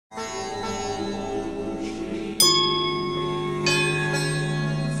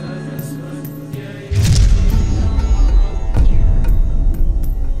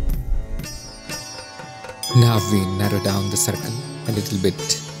we narrow down the circle a little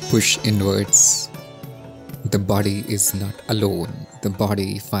bit, push inwards, the body is not alone. The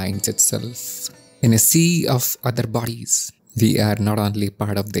body finds itself in a sea of other bodies. We are not only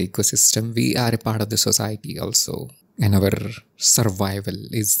part of the ecosystem, we are a part of the society also. And our survival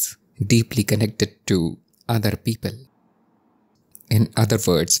is deeply connected to other people. In other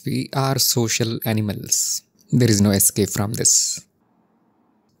words, we are social animals. There is no escape from this.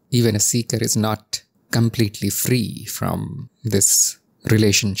 Even a seeker is not completely free from this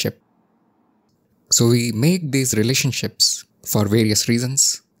relationship. So we make these relationships for various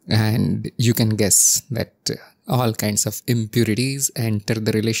reasons, and you can guess that all kinds of impurities enter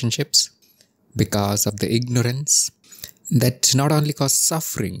the relationships because of the ignorance that not only cause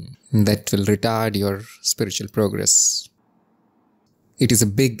suffering, that will retard your spiritual progress. It is a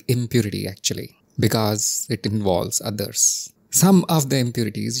big impurity actually, because it involves others. Some of the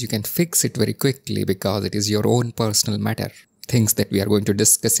impurities you can fix it very quickly because it is your own personal matter, things that we are going to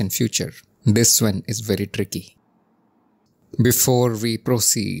discuss in future. This one is very tricky. Before we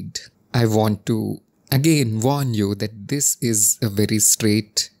proceed, I want to again warn you that this is a very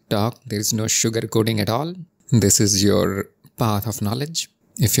straight talk. There is no sugarcoating at all. This is your path of knowledge.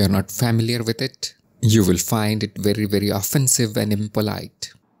 If you are not familiar with it, you will find it very, very offensive and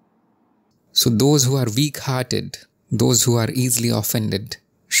impolite. So those who are weak-hearted, those who are easily offended,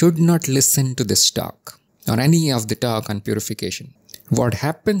 should not listen to this talk or any of the talk on purification. What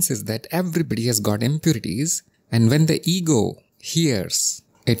happens is that everybody has got impurities, and when the ego hears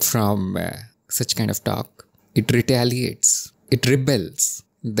it from such kind of talk, it retaliates, it rebels.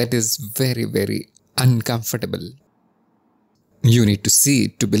 That is very, very uncomfortable. You need to see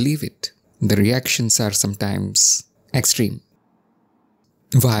it to believe it. The reactions are sometimes extreme.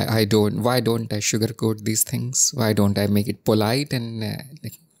 Why don't I sugarcoat these things? Why don't I make it polite and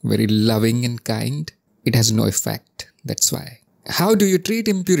very loving and kind? It has no effect. That's why. How do you treat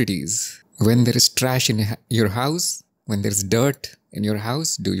impurities? When there is trash in your house, when there is dirt in your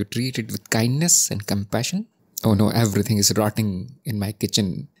house, do you treat it with kindness and compassion? Oh no, everything is rotting in my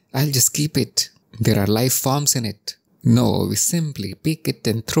kitchen. I'll just keep it. There are life forms in it. No, we simply pick it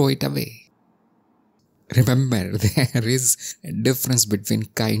and throw it away. Remember, there is a difference between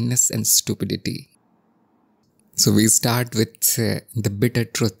kindness and stupidity. So we start with the bitter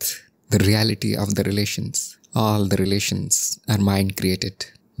truth, the reality of the relations. All the relations are mind created.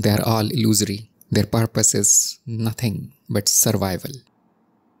 They are all illusory. Their purpose is nothing but survival.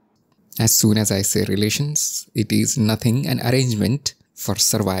 As soon as I say relations, it is nothing an arrangement for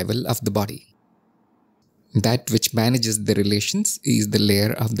survival of the body. That which manages the relations is the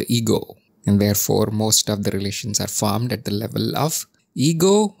layer of the ego. And therefore, most of the relations are formed at the level of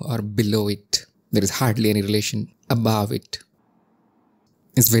ego or below it. There is hardly any relation above it.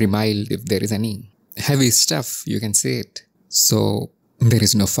 It's very mild if there is any. Heavy stuff, you can say it. So, there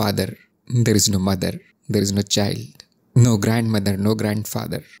is no father, there is no mother, there is no child, no grandmother, no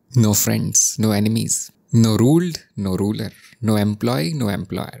grandfather, no friends, no enemies, no ruled, no ruler, no employee, no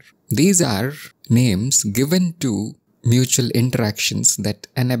employer. These are names given to mutual interactions that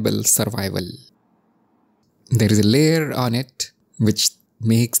enable survival. There is a layer on it which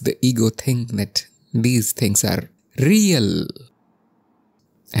makes the ego think that these things are real.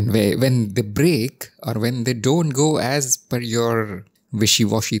 And when they break or when they don't go as per your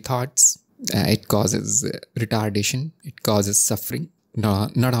wishy-washy thoughts, it causes retardation, it causes suffering. No,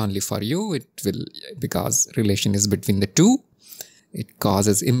 not only for you, it will, because relation is between the two, it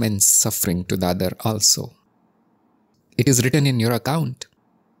causes immense suffering to the other also. It is written in your account.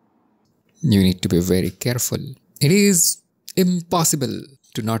 You need to be very careful. It is impossible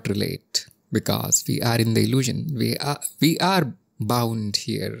to not relate because we are in the illusion. We are bound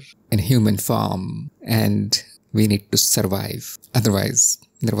here in human form and we need to survive. Otherwise,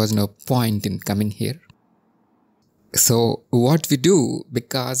 there was no point in coming here. So what we do,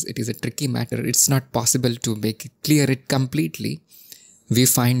 because it is a tricky matter, it's not possible to make it clear it completely. We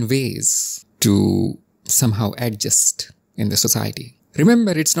find ways to somehow adjust in the society.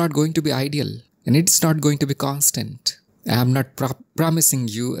 Remember, it's not going to be ideal and it's not going to be constant. I am not promising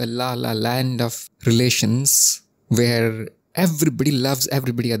you a la land of relations where everybody loves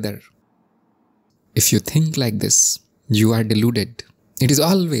everybody other. If you think like this, you are deluded. It is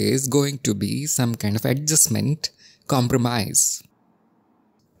always going to be some kind of adjustment, compromise.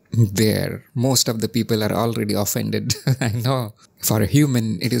 There, most of the people are already offended. I know. For a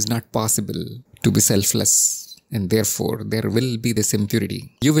human, it is not possible to be selfless, and therefore there will be this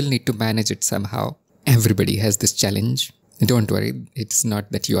impurity. You will need to manage it somehow. Everybody has this challenge. Don't worry, it's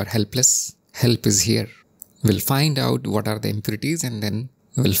not that you are helpless. Help is here. We'll find out what are the impurities and then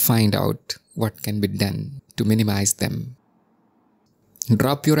we'll find out what can be done to minimize them.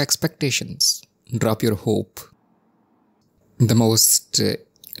 Drop your expectations. Drop your hope. The most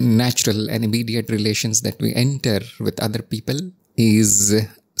natural and immediate relations that we enter with other people is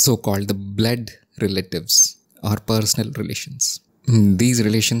so-called the blood relatives or personal relations. These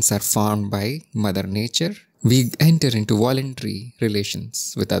relations are formed by Mother Nature. We enter into voluntary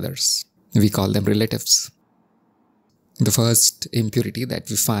relations with others. We call them relatives. The first impurity that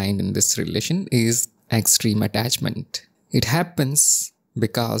we find in this relation is extreme attachment. It happens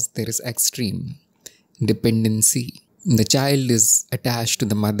because there is extreme dependency. The child is attached to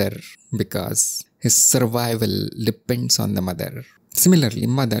the mother because his survival depends on the mother. Similarly,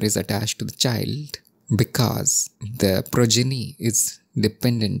 mother is attached to the child because the progeny is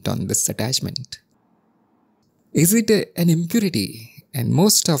dependent on this attachment. Is it an impurity? And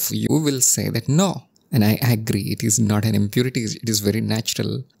most of you will say that no. And I agree, it is not an impurity, it is very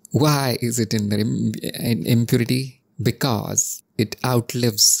natural. Why is it an impurity? Because it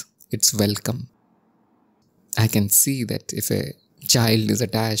outlives its welcome. I can see that if a child is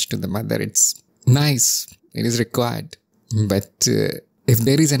attached to the mother, it's nice, it is required. But if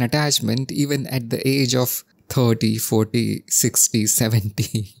there is an attachment, even at the age of 30, 40, 60,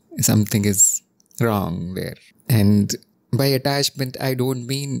 70, something is wrong there. And by attachment, I don't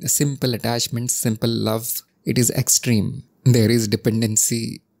mean simple attachment, simple love. It is extreme. There is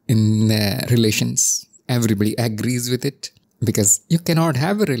dependency in relations. Everybody agrees with it because you cannot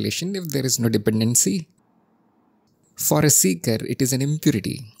have a relation if there is no dependency. For a seeker, it is an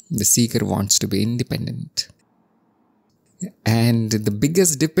impurity. The seeker wants to be independent. And the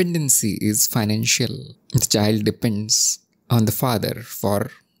biggest dependency is financial. The child depends on the father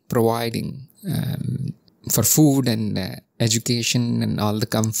for providing for food and education and all the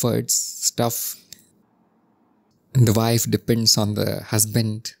comforts stuff. And the wife depends on the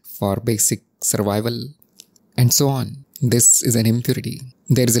husband for basic survival and so on. This is an impurity.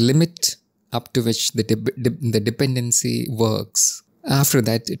 There is a limit up to which the dependency works. After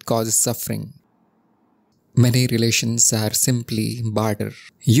that, it causes suffering. Many relations are simply barter.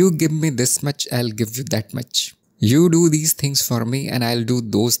 You give me this much, I'll give you that much. You do these things for me and I'll do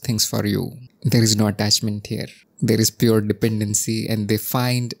those things for you. There is no attachment here. There is pure dependency, and they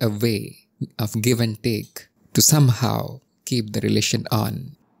find a way of give and take to somehow keep the relation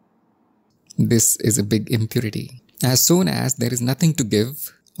on. This is a big impurity. As soon as there is nothing to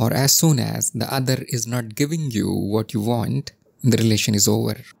give, or as soon as the other is not giving you what you want, the relation is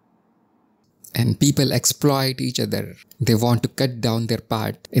over. And people exploit each other. They want to cut down their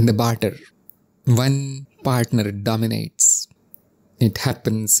part in the barter. One partner dominates. It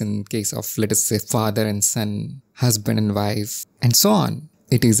happens in case of, let us say, father and son, husband and wife, and so on.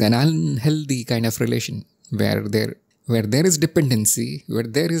 It is an unhealthy kind of relation where there is dependency, where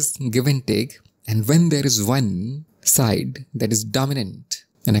there is give and take, and when there is one side that is dominant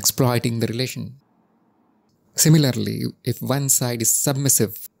and exploiting the relation. Similarly, if one side is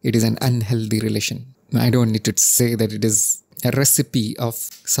submissive, it is an unhealthy relation. I don't need to say that it is a recipe of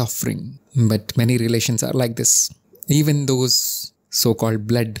suffering, but many relations are like this. Even those so-called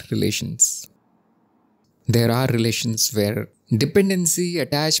blood relations. There are relations where dependency,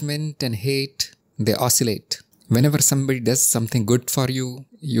 attachment, and hate, they oscillate. Whenever somebody does something good for you,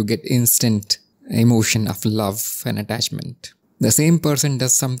 you get instant emotion of love and attachment. The same person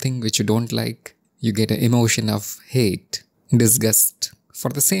does something which you don't like, you get an emotion of hate, disgust for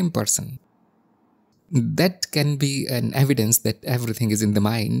the same person. That can be an evidence that everything is in the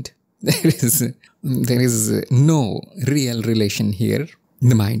mind. There is no real relation here.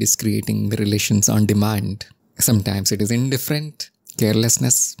 The mind is creating the relations on demand. Sometimes it is indifferent,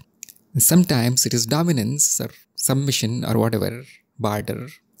 carelessness. Sometimes it is dominance or submission or whatever, barter.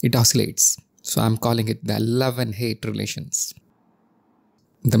 It oscillates. So I'm calling it the love and hate relations.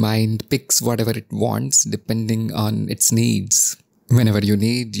 The mind picks whatever it wants depending on its needs. Whenever you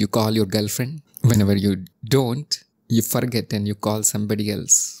need, you call your girlfriend. Whenever you don't, you forget and you call somebody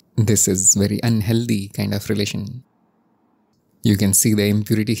else. This is very unhealthy kind of relation. You can see the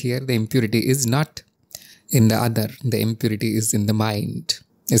impurity here. The impurity is not in the other. The impurity is in the mind.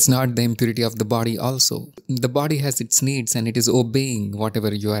 It's not the impurity of the body also. The body has its needs and it is obeying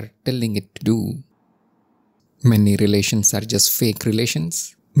whatever you are telling it to do. Many relations are just fake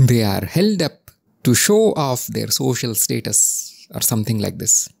relations. They are held up to show off their social status or something like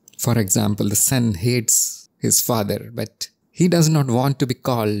this. For example, the son hates his father, but he does not want to be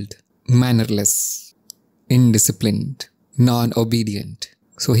called mannerless, indisciplined, non-obedient.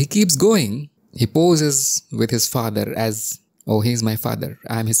 So he keeps going. He poses with his father as, oh, he's my father,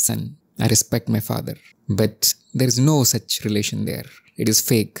 I'm his son, I respect my father. But there is no such relation there. It is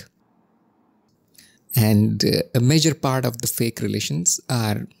fake. And a major part of the fake relations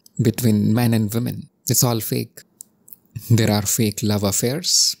are between men and women. It's all fake. There are fake love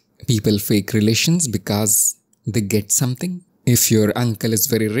affairs. People fake relations because they get something. If your uncle is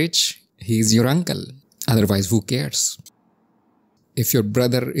very rich, he's your uncle. Otherwise, who cares? If your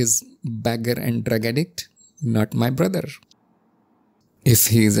brother is beggar and drug addict, not my brother. If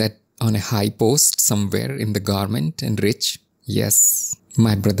he is on a high post somewhere in the government and rich, yes,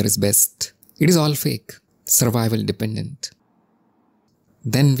 my brother is best. It is all fake, survival dependent.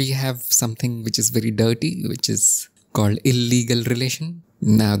 Then we have something which is very dirty, which is called illegal relation.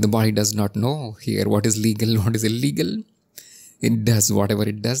 Now the body does not know here what is legal, what is illegal. It does whatever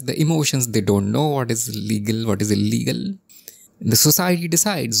it does. The emotions, they don't know what is legal, what is illegal. The society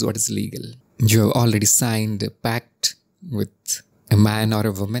decides what is legal. You have already signed a pact with a man or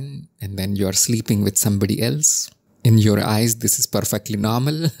a woman, and then you are sleeping with somebody else. In your eyes, this is perfectly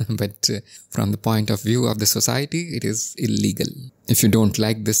normal, but from the point of view of the society, it is illegal. If you don't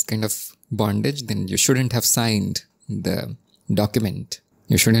like this kind of bondage, then you shouldn't have signed the document.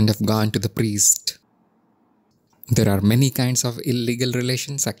 You shouldn't have gone to the priest. There are many kinds of illegal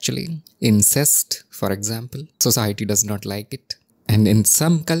relations actually. Incest, for example, society does not like it. And in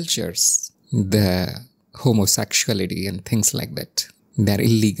some cultures, the homosexuality and things like that, they are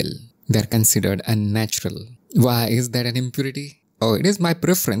illegal. They are considered unnatural. Why is that an impurity? Oh, it is my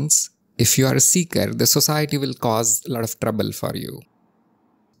preference. If you are a seeker, the society will cause a lot of trouble for you.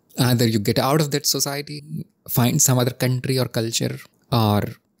 Either you get out of that society, find some other country or culture, or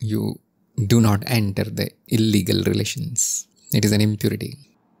you do not enter the illegal relations. It is an impurity.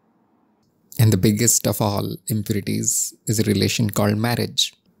 And the biggest of all impurities is a relation called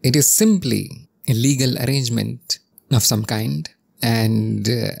marriage. It is simply a legal arrangement of some kind, and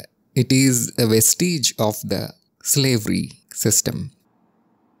it is a vestige of the slavery system.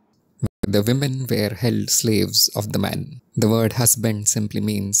 The women were held slaves of the man. The word husband simply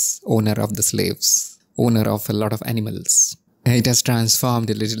means owner of the slaves, owner of a lot of animals. And it has transformed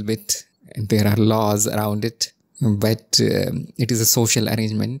a little bit. There are laws around it, but it is a social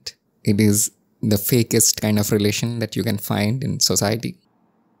arrangement. It is the fakest kind of relation that you can find in society.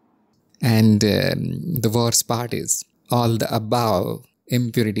 And the worst part is all the above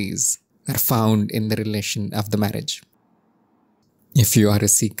impurities are found in the relation of the marriage. If you are a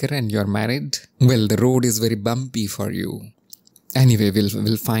seeker and you are married, well, the road is very bumpy for you. Anyway,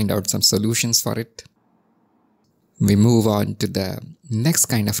 we'll find out some solutions for it. We move on to the next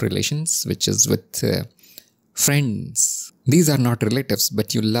kind of relations, which is with friends. These are not relatives,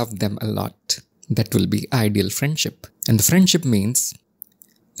 but you love them a lot. That will be ideal friendship. And the friendship means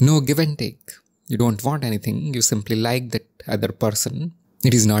no give and take. You don't want anything. You simply like that other person.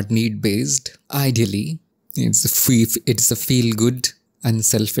 It is not need-based. Ideally, it's a feel-good,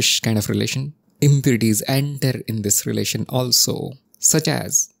 unselfish kind of relation. Impurities enter in this relation also, such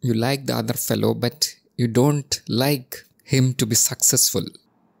as you like the other fellow, but you don't like him to be successful.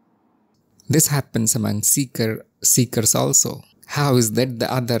 This happens among seekers also. How is that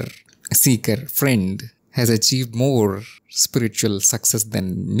the other seeker friend has achieved more spiritual success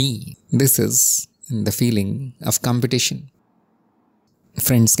than me? This is the feeling of competition.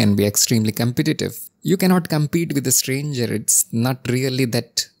 Friends can be extremely competitive. You cannot compete with a stranger. It's not really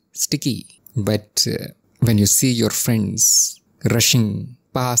that sticky. But when you see your friends rushing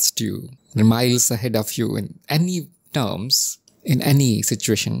past you, miles ahead of you in any terms, in any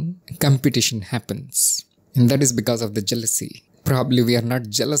situation, competition happens. And that is because of the jealousy. Probably we are not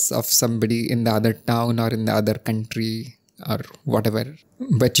jealous of somebody in the other town or in the other country or whatever.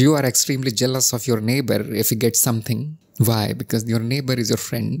 But you are extremely jealous of your neighbor if he gets something. Why? Because your neighbor is your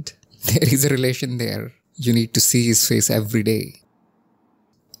friend. There is a relation there. You need to see his face every day.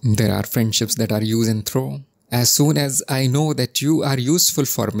 There are friendships that are use and throw. As soon as I know that you are useful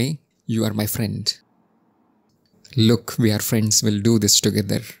for me, you are my friend. Look, we are friends. We'll do this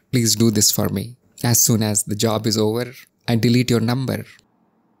together. Please do this for me. As soon as the job is over, I delete your number.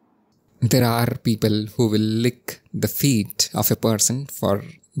 There are people who will lick the feet of a person for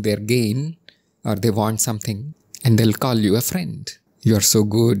their gain, or they want something, and they'll call you a friend. You are so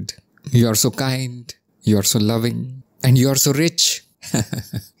good. You are so kind. You are so loving. And you are so rich.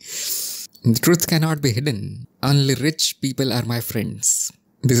 The truth cannot be hidden. Only rich people are my friends.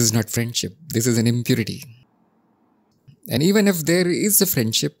 This is not friendship. This is an impurity. And even if there is a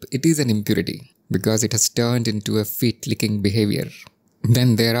friendship, it is an impurity because it has turned into a feet-licking behavior.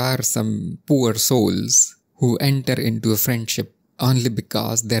 Then there are some poor souls who enter into a friendship only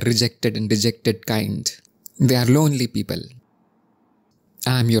because they are rejected and dejected kind. They are lonely people.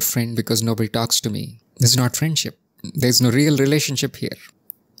 I am your friend because nobody talks to me. This is not friendship. There is no real relationship here.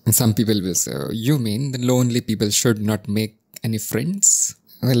 And some people will say, you mean the lonely people should not make any friends?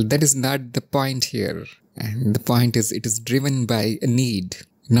 Well, that is not the point here. And the point is, it is driven by a need,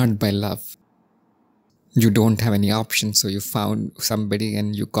 not by love. You don't have any option, so you found somebody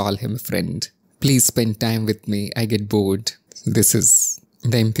and you call him a friend. Please spend time with me, I get bored. This is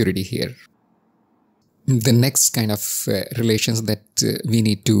the impurity here. The next kind of relations that we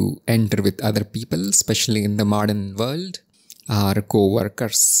need to enter with other people, especially in the modern world, are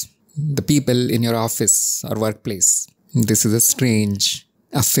co-workers. The people in your office or workplace. This is a strange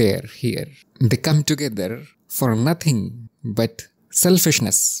affair here. They come together for nothing but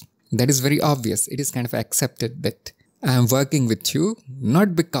selfishness. That is very obvious. It is kind of accepted that I am working with you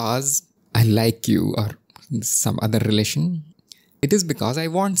not because I like you or some other relation. It is because I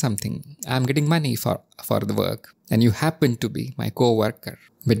want something. I am getting money for the work and you happen to be my co-worker.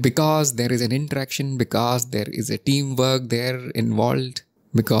 But because there is an interaction, because there is a teamwork there involved,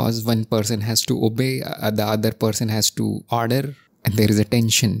 because one person has to obey, the other person has to order, and there is a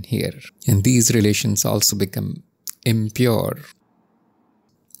tension here. And these relations also become impure.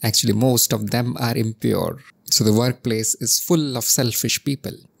 Actually, most of them are impure. So the workplace is full of selfish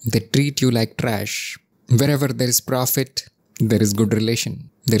people. They treat you like trash. Wherever there is profit, there is good relation.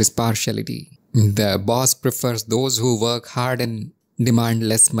 There is partiality. The boss prefers those who work hard and demand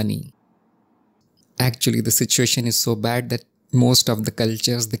less money. Actually, the situation is so bad that most of the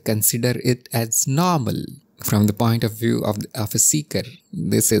cultures, they consider it as normal. From the point of view of a seeker,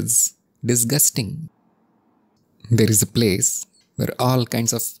 this is disgusting. There is a place where all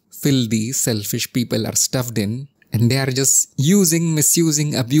kinds of filthy, selfish people are stuffed in and they are just using,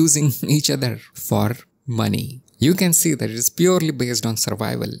 misusing, abusing each other for money. You can see that it is purely based on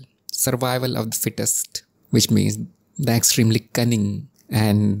survival. Survival of the fittest, which means the extremely cunning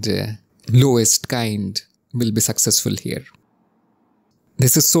and lowest kind will be successful here.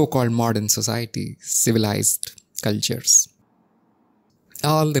 This is so-called modern society, civilized cultures.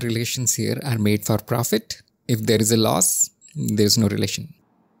 All the relations here are made for profit. If there is a loss, there is no relation.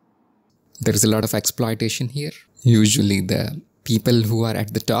 There is a lot of exploitation here. Usually the people who are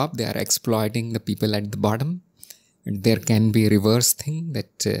at the top, they are exploiting the people at the bottom. And there can be a reverse thing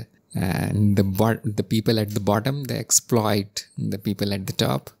that and the people at the bottom, they exploit the people at the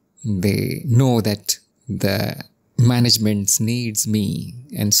top. They know that the management needs me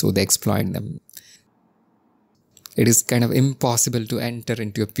and so they exploit them. It is kind of impossible to enter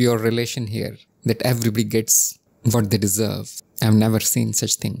into a pure relation here that everybody gets what they deserve. I've never seen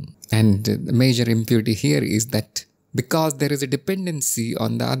such thing. And the major impurity here is that because there is a dependency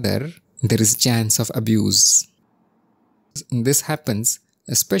on the other, there is a chance of abuse. This happens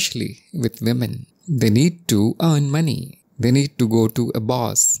especially with women. They need to earn money. They need to go to a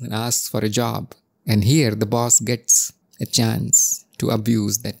boss and ask for a job. And here the boss gets a chance to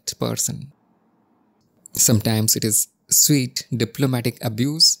abuse that person. Sometimes it is sweet diplomatic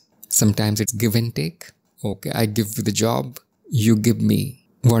abuse. Sometimes it's give and take. Okay, I give you the job. You give me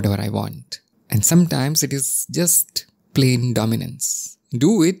whatever I want. And sometimes it is just plain dominance.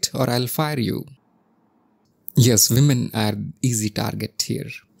 Do it or I'll fire you. Yes, women are easy target here.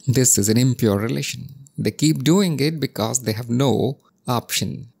 This is an impure relation. They keep doing it because they have no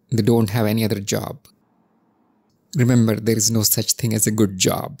option. They don't have any other job. Remember, there is no such thing as a good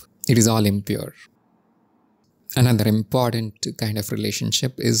job. It is all impure. Another important kind of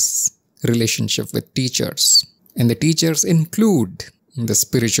relationship is relationship with teachers. And the teachers include the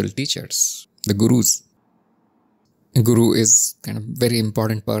spiritual teachers, the gurus. A guru is kind of very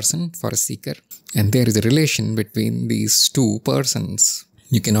important person for a seeker. And there is a relation between these two persons.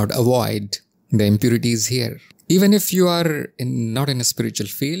 You cannot avoid the impurities here. Even if you are not in a spiritual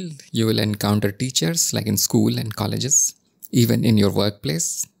field, you will encounter teachers like in school and colleges. Even in your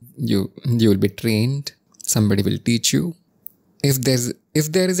workplace, you will be trained. Somebody will teach you. If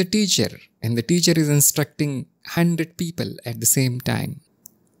there is a teacher and the teacher is instructing 100 people at the same time,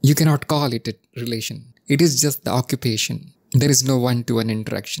 you cannot call it a relation. It is just the occupation. There is no one-to-one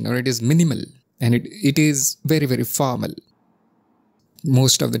interaction, or it is minimal and it is very, very formal.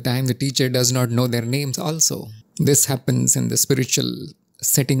 Most of the time, the teacher does not know their names also. This happens in the spiritual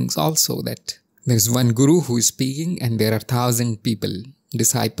settings also, that there is one guru who is speaking and there are 1,000 people,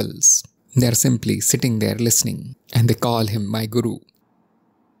 disciples. They are simply sitting there listening and they call him my guru.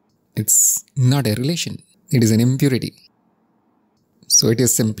 It's not a relation. It is an impurity. So it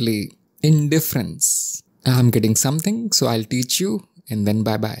is simply indifference. I'm getting something, so I'll teach you and then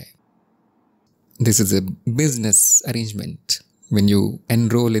bye-bye. This is a business arrangement. When you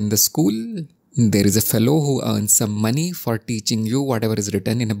enroll in the school, there is a fellow who earns some money for teaching you whatever is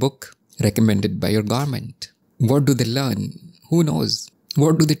written in a book recommended by your government. What do they learn? Who knows?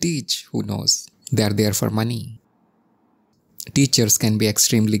 What do they teach? Who knows? They are there for money. Teachers can be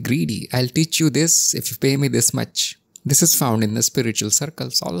extremely greedy. I'll teach you this if you pay me this much. This is found in the spiritual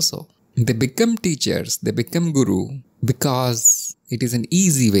circles also. They become teachers, they become guru because it is an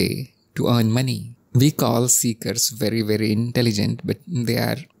easy way to earn money. We call seekers very, very intelligent, but they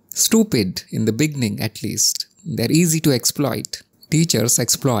are stupid in the beginning at least. They are easy to exploit. Teachers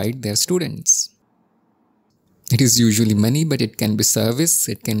exploit their students. It is usually money, but it can be service,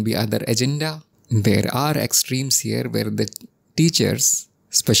 it can be other agenda. There are extremes here where the teachers,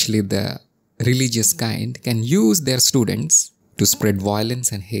 especially the religious kind, can use their students to spread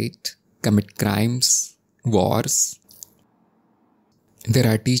violence and hate, commit crimes, wars. There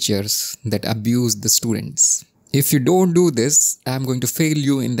are teachers that abuse the students. If you don't do this, I am going to fail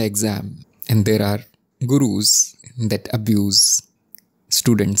you in the exam. And there are gurus that abuse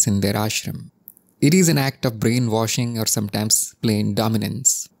students in their ashram. It is an act of brainwashing or sometimes plain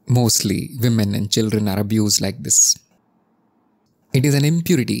dominance. Mostly women and children are abused like this. It is an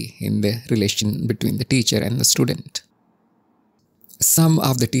impurity in the relation between the teacher and the student. Some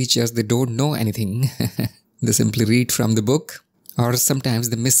of the teachers, they don't know anything. They simply read from the book, or sometimes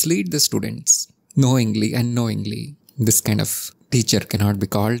they mislead the students knowingly, unknowingly. This kind of teacher cannot be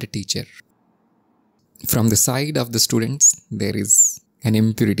called a teacher. From the side of the students, there is an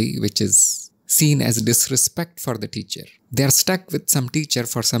impurity which is seen as disrespect for the teacher. They are stuck with some teacher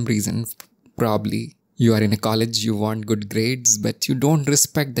for some reason. Probably you are in a college, you want good grades, but you don't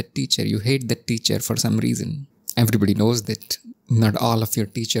respect that teacher. You hate that teacher for some reason. Everybody knows that not all of your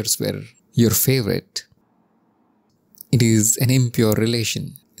teachers were your favorite. It is an impure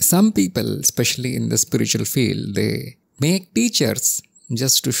relation. Some people, especially in the spiritual field, they make teachers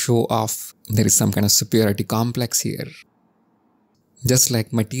just to show off. There is some kind of superiority complex here. Just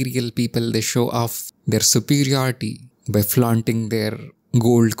like material people, they show off their superiority by flaunting their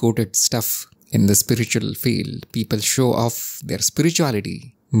gold-coated stuff. In the spiritual field, people show off their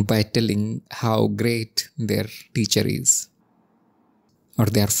spirituality by telling how great their teacher is. Or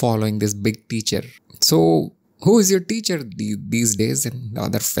they are following this big teacher. So, who is your teacher these days? And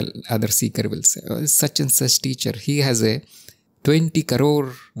the other seeker will say, oh, such and such teacher. He has a 20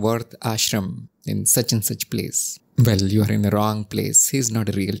 crore worth ashram in such and such place. Well, you are in the wrong place. He is not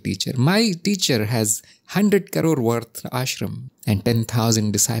a real teacher. My teacher has 100 crore worth ashram and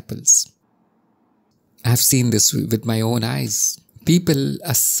 10,000 disciples. I have seen this with my own eyes. People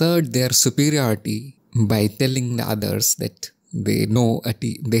assert their superiority by telling the others that they know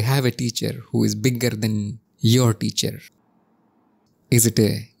they have a teacher who is bigger than your teacher. Is it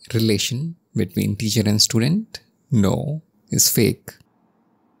a relation between teacher and student? No, it's fake.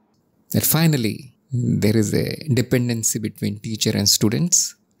 And finally, there is a dependency between teacher and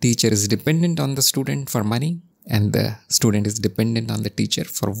students. Teacher is dependent on the student for money, and the student is dependent on the teacher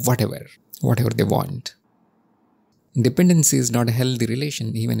for whatever they want. Dependency is not a healthy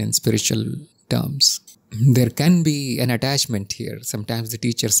relation, even in spiritual terms. There can be an attachment here. Sometimes the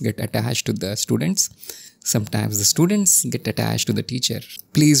teachers get attached to the students. Sometimes the students get attached to the teacher.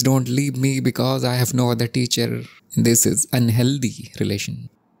 Please don't leave me because I have no other teacher. This is unhealthy relation.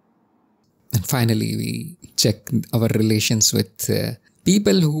 And finally, we check our relations with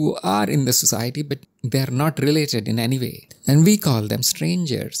people who are in the society, but they are not related in any way. And we call them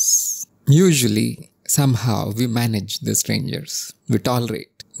strangers. Usually, somehow we manage the strangers. We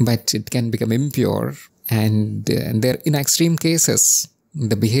tolerate. But it can become impure. And there, in extreme cases,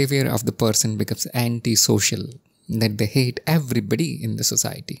 the behavior of the person becomes anti-social. That they hate everybody in the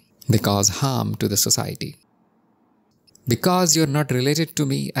society. They cause harm to the society. Because you're not related to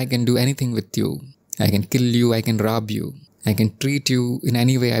me, I can do anything with you. I can kill you, I can rob you. I can treat you in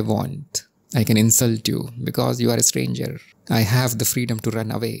any way I want. I can insult you because you are a stranger. I have the freedom to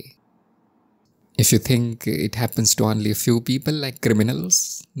run away. If you think it happens to only a few people like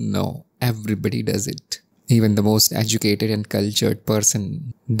criminals, no, everybody does it. Even the most educated and cultured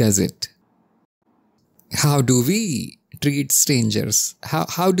person does it. How do we treat strangers?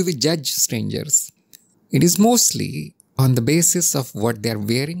 How do we judge strangers? It is mostly on the basis of what they are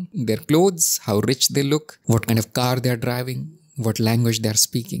wearing, their clothes, how rich they look, what kind of car they are driving, what language they are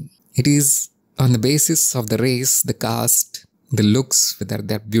speaking. It is on the basis of the race, the caste, the looks, whether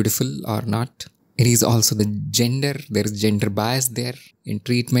they are beautiful or not. It is also the gender. There is gender bias there in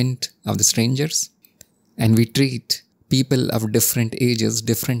treatment of the strangers. And we treat people of different ages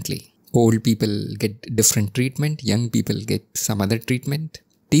differently. Old people get different treatment. Young people get some other treatment.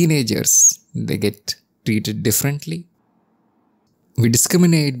 Teenagers, they get treated differently. We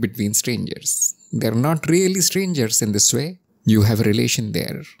discriminate between strangers. They are not really strangers in this way. You have a relation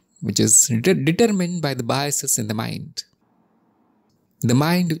there which is determined by the biases in the mind. The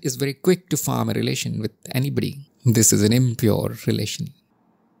mind is very quick to form a relation with anybody. This is an impure relation.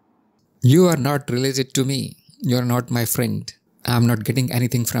 You are not related to me. You are not my friend. I am not getting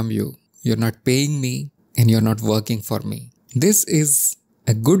anything from you. You are not paying me and you are not working for me. This is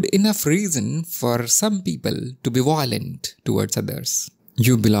a good enough reason for some people to be violent towards others.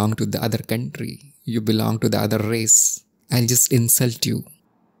 You belong to the other country. You belong to the other race. I'll just insult you.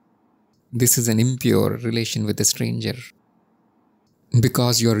 This is an impure relation with a stranger.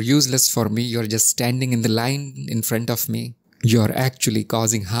 Because you're useless for me, you're just standing in the line in front of me. You're actually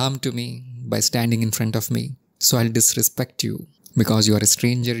causing harm to me by standing in front of me. So I'll disrespect you. Because you are a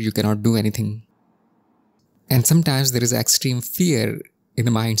stranger, you cannot do anything. And sometimes there is extreme fear in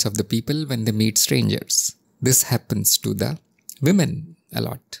the minds of the people when they meet strangers. This happens to the women a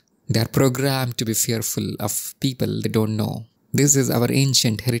lot. They are programmed to be fearful of people they don't know. This is our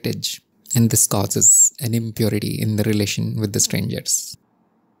ancient heritage. And this causes an impurity in the relation with the strangers.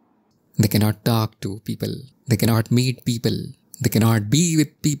 They cannot talk to people. They cannot meet people. They cannot be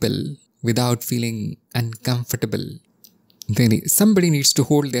with people without feeling uncomfortable. Somebody needs to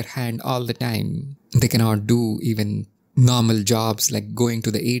hold their hand all the time. They cannot do even normal jobs like going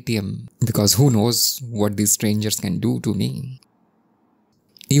to the ATM because who knows what these strangers can do to me.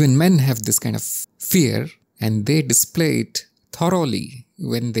 Even men have this kind of fear and they display it thoroughly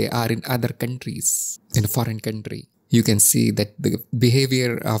when they are in other countries, in a foreign country. You can see that the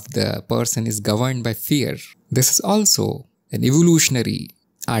behavior of the person is governed by fear. This is also an evolutionary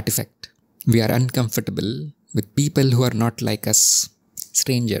artifact. We are uncomfortable with people who are not like us,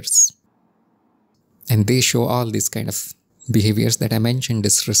 strangers. And they show all these kind of behaviors that I mentioned,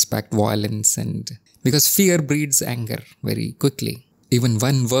 disrespect, violence, and because fear breeds anger very quickly. Even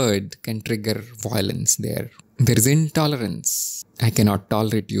one word can trigger violence there. There is intolerance. I cannot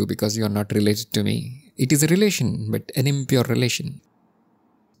tolerate you because you are not related to me. It is a relation, but an impure relation.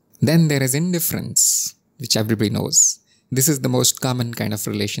 Then there is indifference, which everybody knows. This is the most common kind of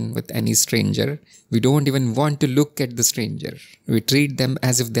relation with any stranger. We don't even want to look at the stranger. We treat them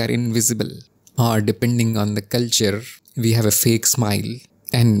as if they are invisible. Or depending on the culture, we have a fake smile.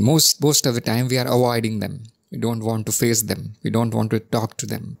 And most of the time we are avoiding them. We don't want to face them. We don't want to talk to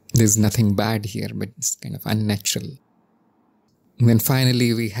them. There's nothing bad here, but it's kind of unnatural. And then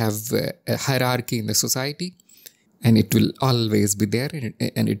finally, we have a hierarchy in the society. And it will always be there.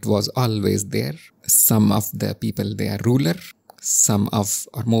 And it was always there. Some of the people, they are ruler. Some of,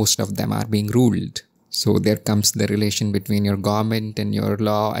 or most of them are being ruled. So there comes the relation between your government and your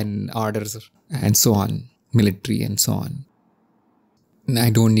law and orders and so on. Military and so on. And I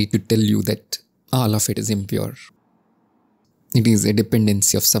don't need to tell you that all of it is impure. It is a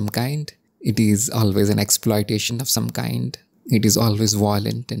dependency of some kind. It is always an exploitation of some kind. It is always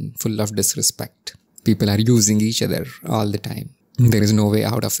violent and full of disrespect. People are using each other all the time. There is no way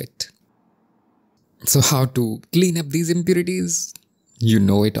out of it. So how to clean up these impurities? You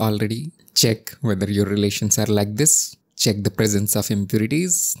know it already. Check whether your relations are like this. Check the presence of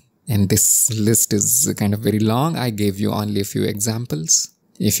impurities. And this list is kind of very long. I gave you only a few examples.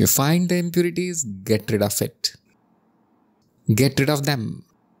 If you find the impurities, get rid of it. Get rid of them.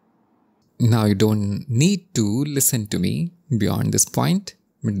 Now you don't need to listen to me beyond this point.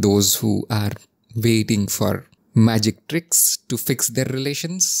 But those who are waiting for magic tricks to fix their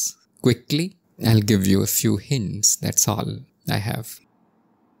relations quickly, I'll give you a few hints. That's all I have.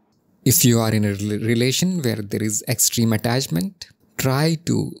 If you are in a relation where there is extreme attachment, try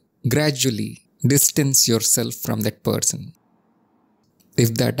to gradually distance yourself from that person.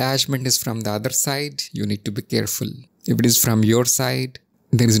 If the attachment is from the other side, you need to be careful. If it is from your side,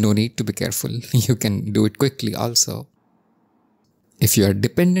 there is no need to be careful. You can do it quickly also. If you are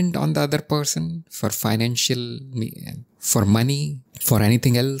dependent on the other person for financial, for money, for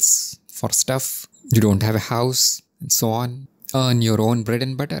anything else, for stuff, you don't have a house and so on, earn your own bread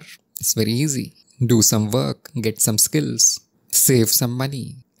and butter. It's very easy. Do some work, get some skills, save some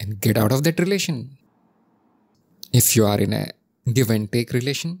money and get out of that relation. If you are in a give and take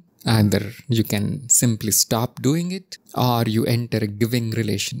relation, either you can simply stop doing it or you enter a giving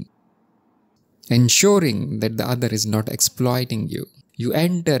relation, ensuring that the other is not exploiting you. You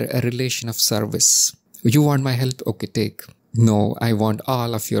enter a relation of service. You want my help? Okay, take. No, I want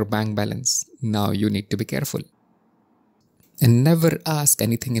all of your bank balance. Now you need to be careful. And never ask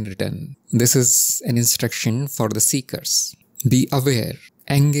anything in return. This is an instruction for the seekers. Be aware.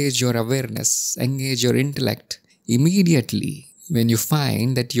 Engage your awareness. Engage your intellect. Immediately, when you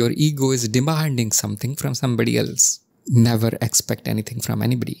find that your ego is demanding something from somebody else, never expect anything from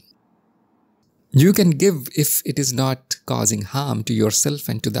anybody. You can give if it is not causing harm to yourself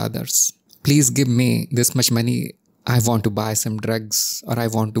and to the others. Please give me this much money I want to buy some drugs or I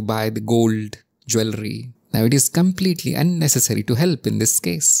want to buy the gold jewelry. Now it is completely unnecessary to help in this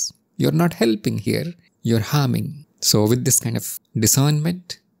case. You're not helping here, you're harming. So with this kind of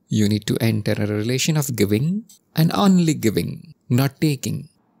discernment, you need to enter a relation of giving and only giving, not taking.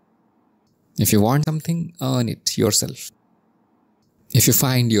 If you want something, earn it yourself. If you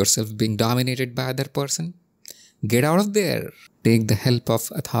find yourself being dominated by other person, get out of there. Take the help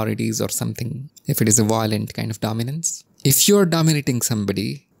of authorities or something if it is a violent kind of dominance. If you're dominating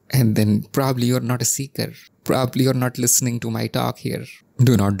somebody, and then probably you're not a seeker, probably you're not listening to my talk here.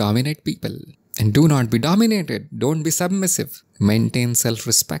 Do not dominate people and do not be dominated. Don't be submissive. Maintain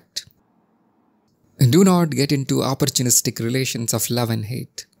self-respect. Do not get into opportunistic relations of love and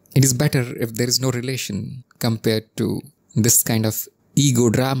hate. It is better if there is no relation compared to this kind of ego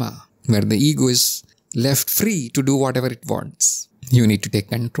drama where the ego is left free to do whatever it wants. You need to take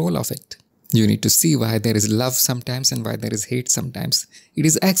control of it. You need to see why there is love sometimes and why there is hate sometimes. It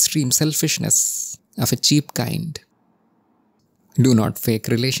is extreme selfishness of a cheap kind. Do not fake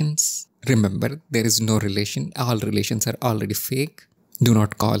relations. Remember, there is no relation. All relations are already fake. Do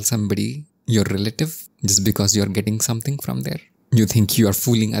not call somebody your relative just because you are getting something from there. You think you are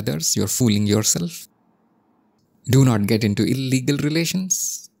fooling others, you are fooling yourself. Do not get into illegal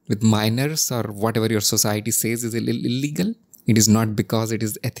relations with minors or whatever your society says is illegal. It is not because it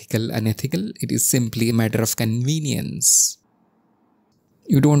is ethical, unethical. It is simply a matter of convenience.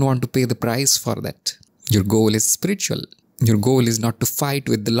 You don't want to pay the price for that. Your goal is spiritual. Your goal is not to fight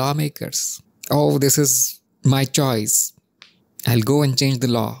with the lawmakers. Oh, this is my choice. I'll go and change the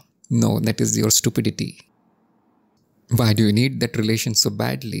law. No, that is your stupidity. Why do you need that relation so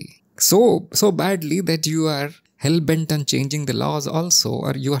badly? So badly that you are hell-bent on changing the laws also,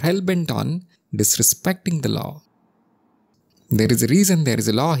 or you are hell-bent on disrespecting the law. There is a reason there is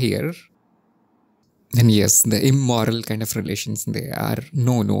a law here. And yes, the immoral kind of relations, they are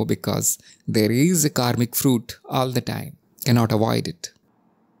no, because there is a karmic fruit all the time. Cannot avoid it.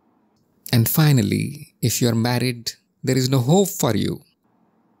 And finally, if you are married, there is no hope for you.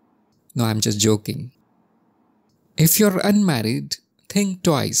 No, I'm just joking. If you're unmarried, think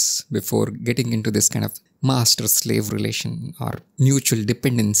twice before getting into this kind of master-slave relation or mutual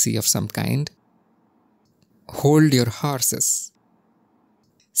dependency of some kind. Hold your horses.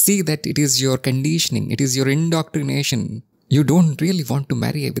 See that it is your conditioning, it is your indoctrination. You don't really want to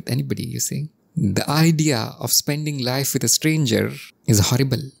marry with anybody, you see. The idea of spending life with a stranger is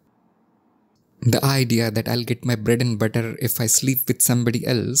horrible. The idea that I'll get my bread and butter if I sleep with somebody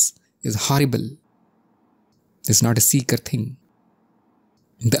else is horrible. It's not a seeker thing.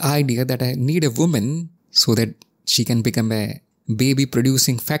 The idea that I need a woman so that she can become a baby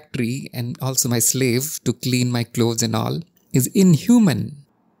producing factory and also my slave to clean my clothes and all is inhuman.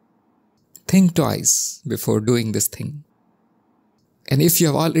 Think twice before doing this thing. And if you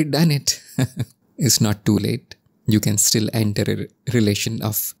have already done it, it's not too late. You can still enter a relation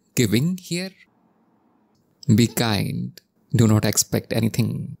of giving here. Be kind. Do not expect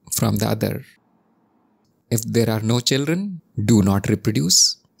anything from the other. If there are no children, do not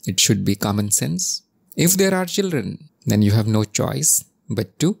reproduce. It should be common sense. If there are children, then you have no choice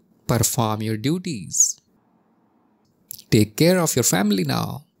but to perform your duties. Take care of your family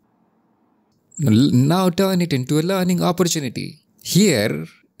now. Now turn it into a learning opportunity. Here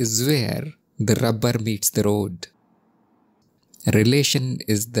is where the rubber meets the road. A relation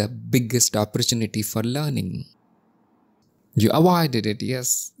is the biggest opportunity for learning. You avoided it,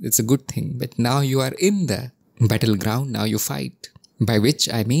 yes, it's a good thing, but now you are in the battleground, now you fight. By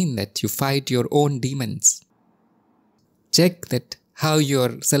which I mean that you fight your own demons. Check that how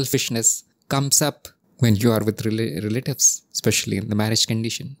your selfishness comes up when you are with relatives, especially in the marriage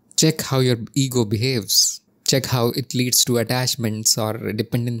condition. Check how your ego behaves. Check how it leads to attachments or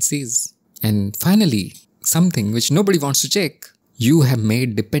dependencies. And finally, something which nobody wants to check, you have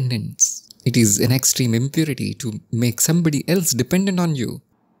made dependence. It is an extreme impurity to make somebody else dependent on you.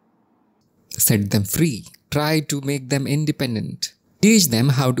 Set them free. Try to make them independent. Teach them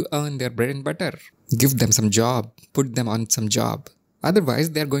how to earn their bread and butter. Give them some job. Put them on some job.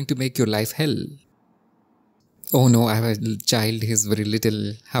 Otherwise, they are going to make your life hell. Oh no, I have a child, he is very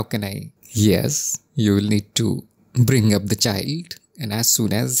little. How can I? Yes, you will need to bring up the child. And as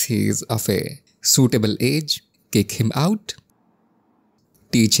soon as he is of a suitable age, kick him out.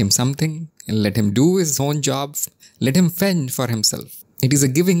 Teach him something and let him do his own job. Let him fend for himself. It is a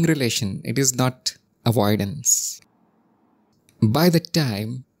giving relation. It is not avoidance. By the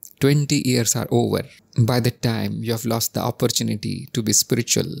time 20 years are over, by the time you have lost the opportunity to be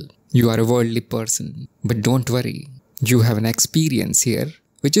spiritual, you are a worldly person. But don't worry, you have an experience here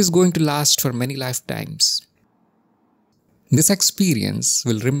which is going to last for many lifetimes. This experience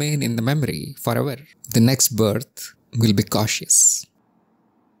will remain in the memory forever. The next birth will be cautious.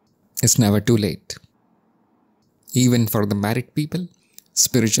 It's never too late. Even for the married people,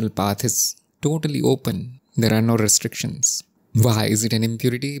 spiritual path is totally open. There are no restrictions. Why is it an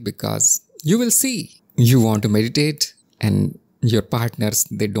impurity? Because you will see. You want to meditate and your partners,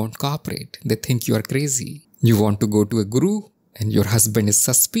 they don't cooperate. They think you are crazy. You want to go to a guru and your husband is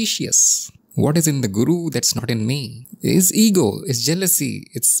suspicious. What is in the guru that's not in me? It's ego, it's jealousy,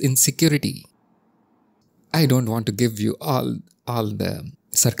 it's insecurity. I don't want to give you all the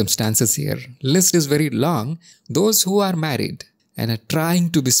circumstances here. List is very long. Those who are married and are trying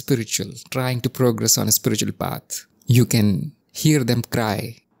to be spiritual, trying to progress on a spiritual path, you can hear them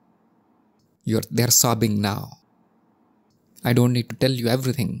cry. They're sobbing now. I don't need to tell you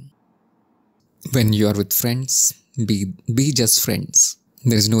everything. When you are with friends, be just friends.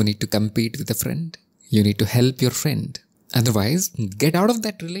 There is no need to compete with a friend. You need to help your friend. Otherwise, get out of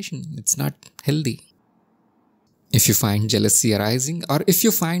that relation. It's not healthy. If you find jealousy arising or if you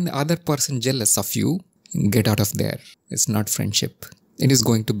find the other person jealous of you, get out of there. It's not friendship. It is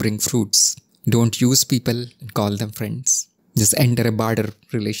going to bring fruits. Don't use people and call them friends. Just enter a barter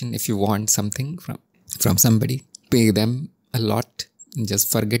relation if you want something from somebody. Pay them a lot and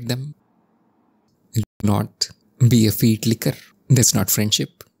just forget them. Do not be a feet licker. That's not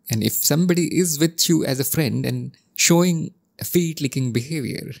friendship. And if somebody is with you as a friend and showing a feet-licking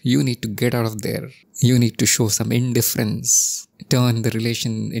behavior, you need to get out of there. You need to show some indifference. Turn the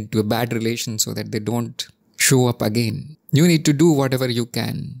relation into a bad relation so that they don't show up again. You need to do whatever you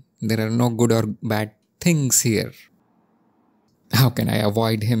can. There are no good or bad things here. How can I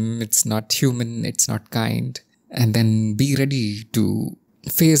avoid him? It's not human. It's not kind. And then be ready to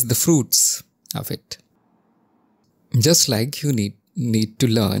face the fruits of it. Just like you need to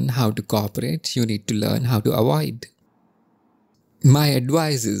learn how to cooperate, you need to learn how to avoid. My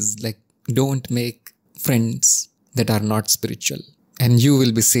advice is don't make friends that are not spiritual, and you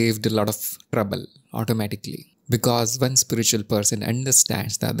will be saved a lot of trouble automatically. Because one spiritual person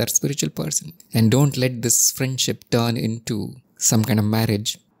understands the other spiritual person. And don't let this friendship turn into some kind of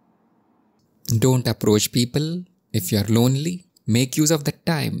marriage. Don't approach people if you are lonely. Make use of that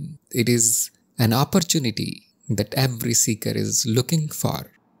time. It is an opportunity that every seeker is looking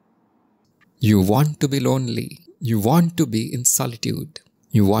for. You want to be lonely. You want to be in solitude.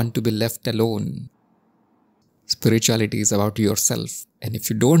 You want to be left alone. Spirituality is about yourself. And if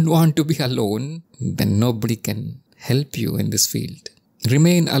you don't want to be alone, then nobody can help you in this field.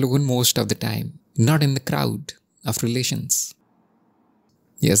 Remain alone most of the time, not in the crowd of relations.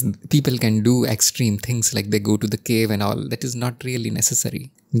 Yes, people can do extreme things like they go to the cave and all. That is not really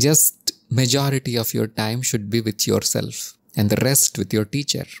necessary. Just majority of your time should be with yourself and the rest with your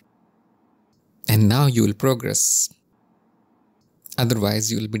teacher. And now you will progress.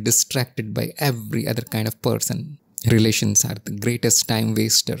 Otherwise, you will be distracted by every other kind of person. Relations are the greatest time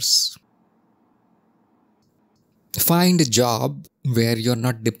wasters. Find a job where you're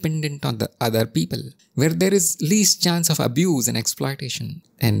not dependent on the other people, where there is least chance of abuse and exploitation.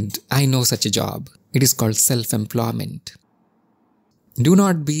 And I know such a job. It is called self-employment. Do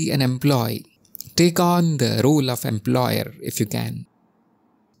not be an employee. Take on the role of employer if you can.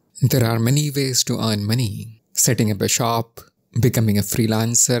 There are many ways to earn money. Setting up a shop, becoming a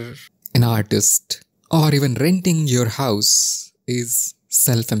freelancer, an artist, or even renting your house is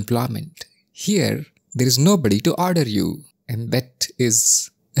self-employment. Here, there is nobody to order you, and that is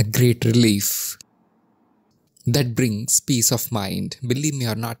a great relief. That brings peace of mind, believe me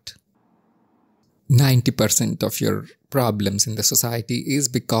or not. 90% of your problems in the society is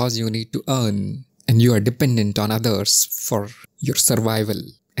because you need to earn and you are dependent on others for your survival.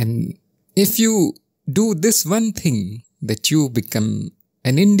 And if you do this one thing, that you become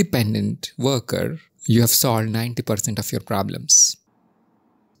an independent worker, you have solved 90% of your problems.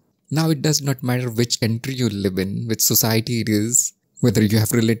 Now it does not matter which country you live in, which society it is, whether you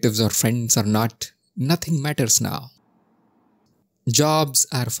have relatives or friends or not, nothing matters now. Jobs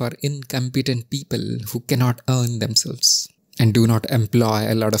are for incompetent people who cannot earn themselves. And do not employ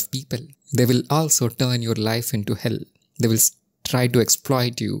a lot of people. They will also turn your life into hell. They will try to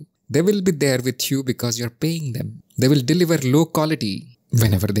exploit you. They will be there with you because you're paying them. They will deliver low quality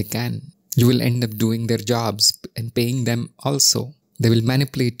whenever they can. You will end up doing their jobs and paying them also. They will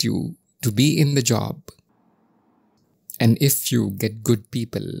manipulate you to be in the job. And if you get good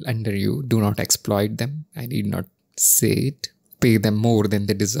people under you, do not exploit them. I need not say it. Pay them more than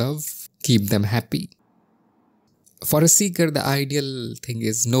they deserve. Keep them happy. For a seeker, the ideal thing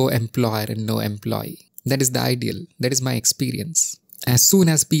is no employer and no employee. That is the ideal. That is my experience. As soon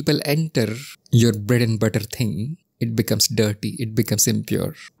as people enter your bread and butter thing, it becomes dirty, it becomes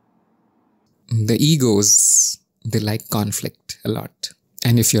impure. The egos, they like conflict a lot.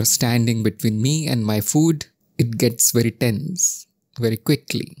 And if you're standing between me and my food, it gets very tense very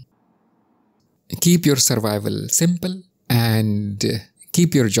quickly. Keep your survival simple and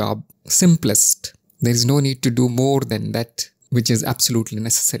keep your job simplest. There is no need to do more than that, which is absolutely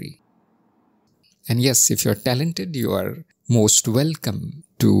necessary. And yes, if you're talented, you are most welcome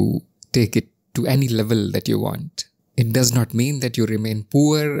to take it to any level that you want. It does not mean that you remain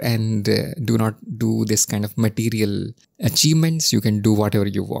poor and do not do this kind of material achievements. You can do whatever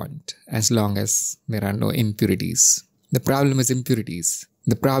you want as long as there are no impurities. The problem is impurities.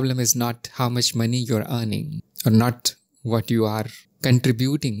 The problem is not how much money you're earning or not what you are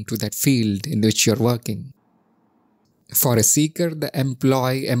contributing to that field in which you're working. For a seeker, the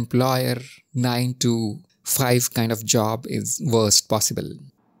employer 9 to 5 kind of job is worst possible.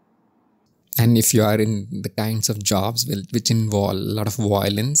 And if you are in the kinds of jobs which involve a lot of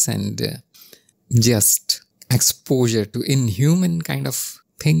violence and just exposure to inhuman kind of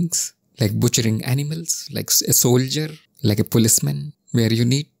things, like butchering animals, like a soldier, like a policeman, where you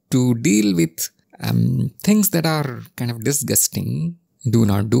need to deal with things that are kind of disgusting, do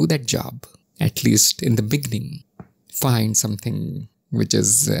not do that job, at least in the beginning. Find something which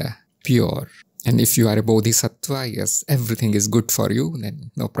is pure. And if you are a bodhisattva, yes, everything is good for you,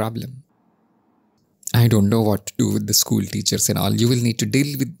 then no problem. I don't know what to do with the school teachers and all. You will need to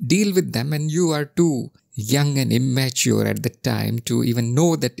deal with them, and you are too young and immature at the time to even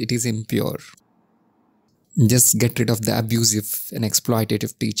know that it is impure. Just get rid of the abusive and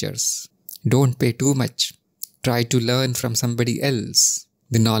exploitative teachers. Don't pay too much. Try to learn from somebody else.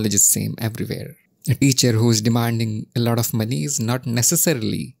 The knowledge is same everywhere. A teacher who is demanding a lot of money is not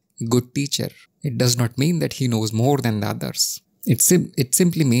necessarily a good teacher. It does not mean that he knows more than the others. It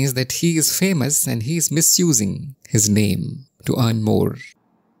simply means that he is famous and he is misusing his name to earn more.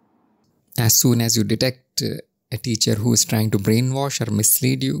 As soon as you detect a teacher who is trying to brainwash or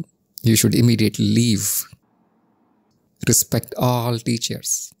mislead you, you should immediately leave. Respect all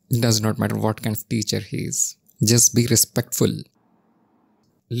teachers. It does not matter what kind of teacher he is. Just be respectful.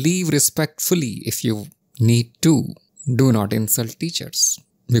 Leave respectfully if you need to. Do not insult teachers,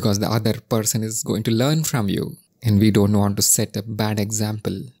 because the other person is going to learn from you. And we don't want to set a bad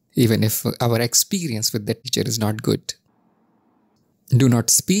example, even if our experience with the teacher is not good. Do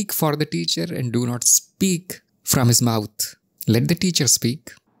not speak for the teacher and do not speak from his mouth. Let the teacher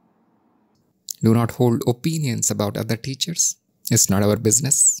speak. Do not hold opinions about other teachers. It's not our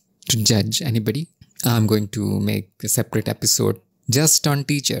business to judge anybody. I'm going to make a separate episode just on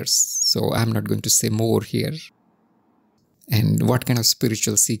teachers, so I'm not going to say more here. And what kind of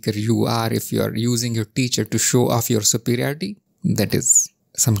spiritual seeker you are, if you are using your teacher to show off your superiority, that is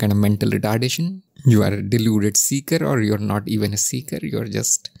some kind of mental retardation. You are a deluded seeker, or you're not even a seeker, you're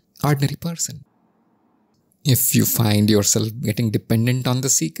just ordinary person. If you find yourself getting dependent on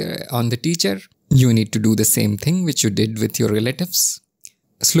the teacher, you need to do the same thing which you did with your relatives.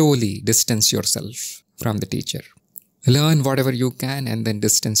 Slowly distance yourself from the teacher. Learn whatever you can and then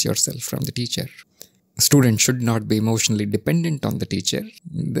distance yourself from the teacher. Students should not be emotionally dependent on the teacher.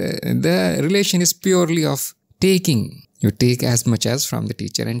 The relation is purely of taking. You take as much as from the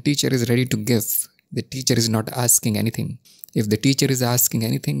teacher, and teacher is ready to give. The teacher is not asking anything. If the teacher is asking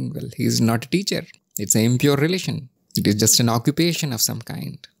anything, well, he is not a teacher. It's an impure relation. It is just an occupation of some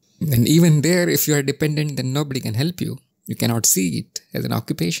kind. And even there, if you are dependent, then nobody can help you. You cannot see it as an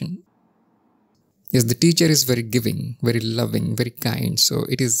occupation. Yes, the teacher is very giving, very loving, very kind. So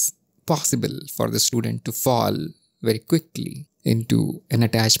it is possible for the student to fall very quickly into an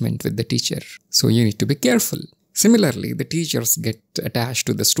attachment with the teacher. So you need to be careful. Similarly, the teachers get attached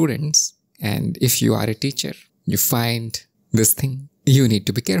to the students. And if you are a teacher, you find this thing, you need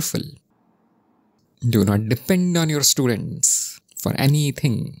to be careful. Do not depend on your students for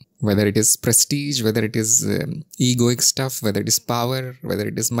anything, whether it is prestige, whether it is egoic stuff, whether it is power, whether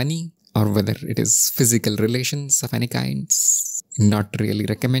it is money, or whether it is physical relations of any kinds. Not really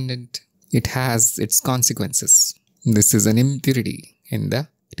recommended. It has its consequences. This is an impurity in the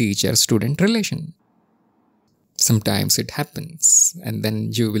teacher-student relation. Sometimes it happens, and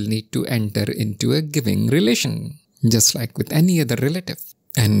then you will need to enter into a giving relation, just like with any other relative.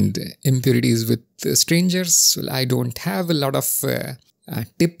 And impurities with strangers, well, I don't have a lot of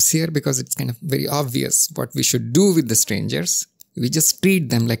tips here, because it's kind of very obvious what we should do with the strangers. We just treat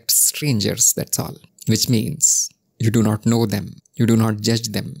them like strangers, that's all. Which means you do not know them, you do not judge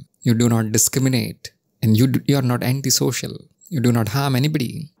them, you do not discriminate, and you are not antisocial. You do not harm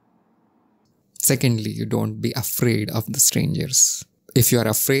anybody. Secondly, you don't be afraid of the strangers. If you are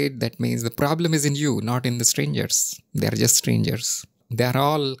afraid, that means the problem is in you, not in the strangers. They are just strangers. They are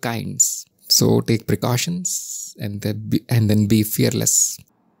all kinds. So take precautions and then be fearless.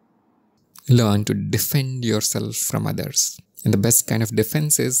 Learn to defend yourself from others. And the best kind of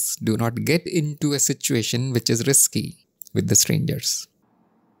defense is do not get into a situation which is risky with the strangers.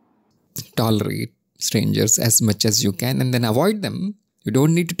 Tolerate strangers as much as you can and then avoid them. You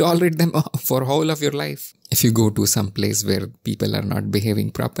don't need to tolerate them for whole of your life. If you go to some place where people are not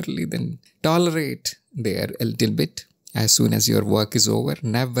behaving properly, then tolerate there a little bit. As soon as your work is over,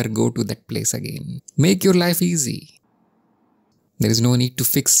 never go to that place again. Make your life easy. There is no need to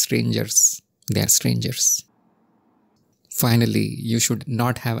fix strangers. They are strangers. Finally, you should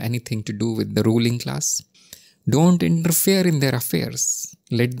not have anything to do with the ruling class. Don't interfere in their affairs.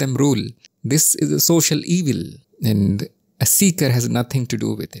 Let them rule. This is a social evil, and a seeker has nothing to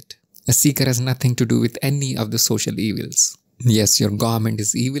do with it. A seeker has nothing to do with any of the social evils. Yes, your government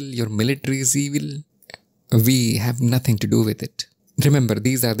is evil, your military is evil. We have nothing to do with it. Remember,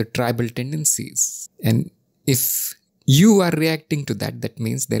 these are the tribal tendencies. And if you are reacting to that, that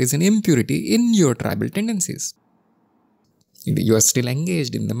means there is an impurity in your tribal tendencies. You are still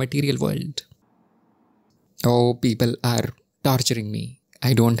engaged in the material world. Oh, people are torturing me.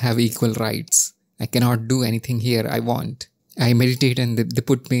 I don't have equal rights. I cannot do anything here I want. I meditate and they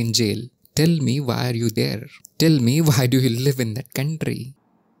put me in jail. Tell me, why are you there? Tell me, why do you live in that country?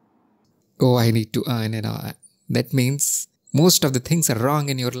 Oh, I need to earn and all. That means most of the things are wrong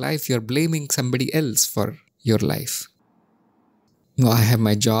in your life. You're blaming somebody else for your life. No, I have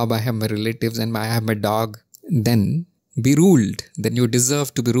my job, I have my relatives, and I have my dog. Then be ruled. Then you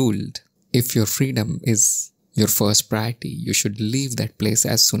deserve to be ruled. If your freedom is your first priority, you should leave that place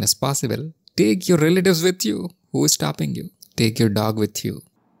as soon as possible. Take your relatives with you. Who is stopping you? Take your dog with you.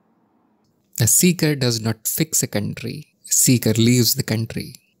 A seeker does not fix a country. A seeker leaves the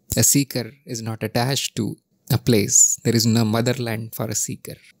country. A seeker is not attached to a place. There is no motherland for a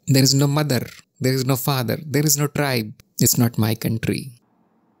seeker. There is no mother. There is no father. There is no tribe. It's not my country.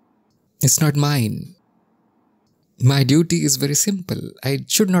 It's not mine. My duty is very simple. I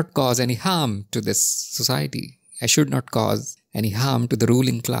should not cause any harm to this society. I should not cause any harm to the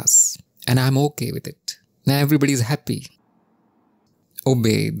ruling class. And I'm okay with it. Now everybody is happy.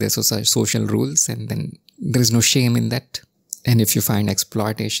 Obey the social rules, and then there is no shame in that. And if you find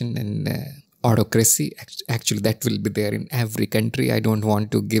exploitation and autocracy, actually that will be there in every country. I don't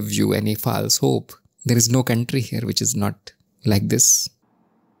want to give you any false hope. There is no country here which is not like this.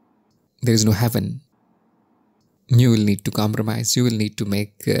 There is no heaven. You will need to compromise. You will need to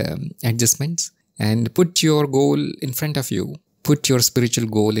make adjustments and put your goal in front of you. Put your spiritual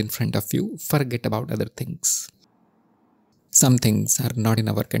goal in front of you. Forget about other things. Some things are not in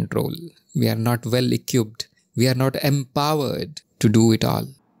our control. We are not well equipped. We are not empowered to do it all.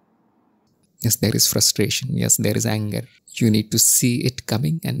 Yes, there is frustration. Yes, there is anger. You need to see it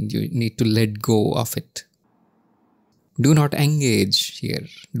coming and you need to let go of it. Do not engage here.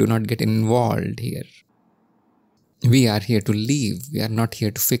 Do not get involved here. We are here to leave. We are not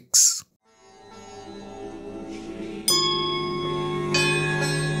here to fix.